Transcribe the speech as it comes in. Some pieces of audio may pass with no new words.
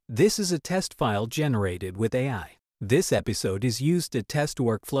This is a test file generated with AI. This episode is used to test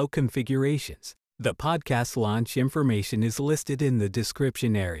workflow configurations. The podcast launch information is listed in the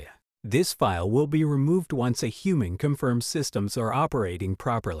description area. This file will be removed once a human confirms systems are operating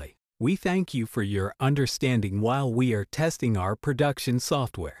properly. We thank you for your understanding while we are testing our production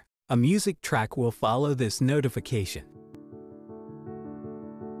software. A music track will follow this notification.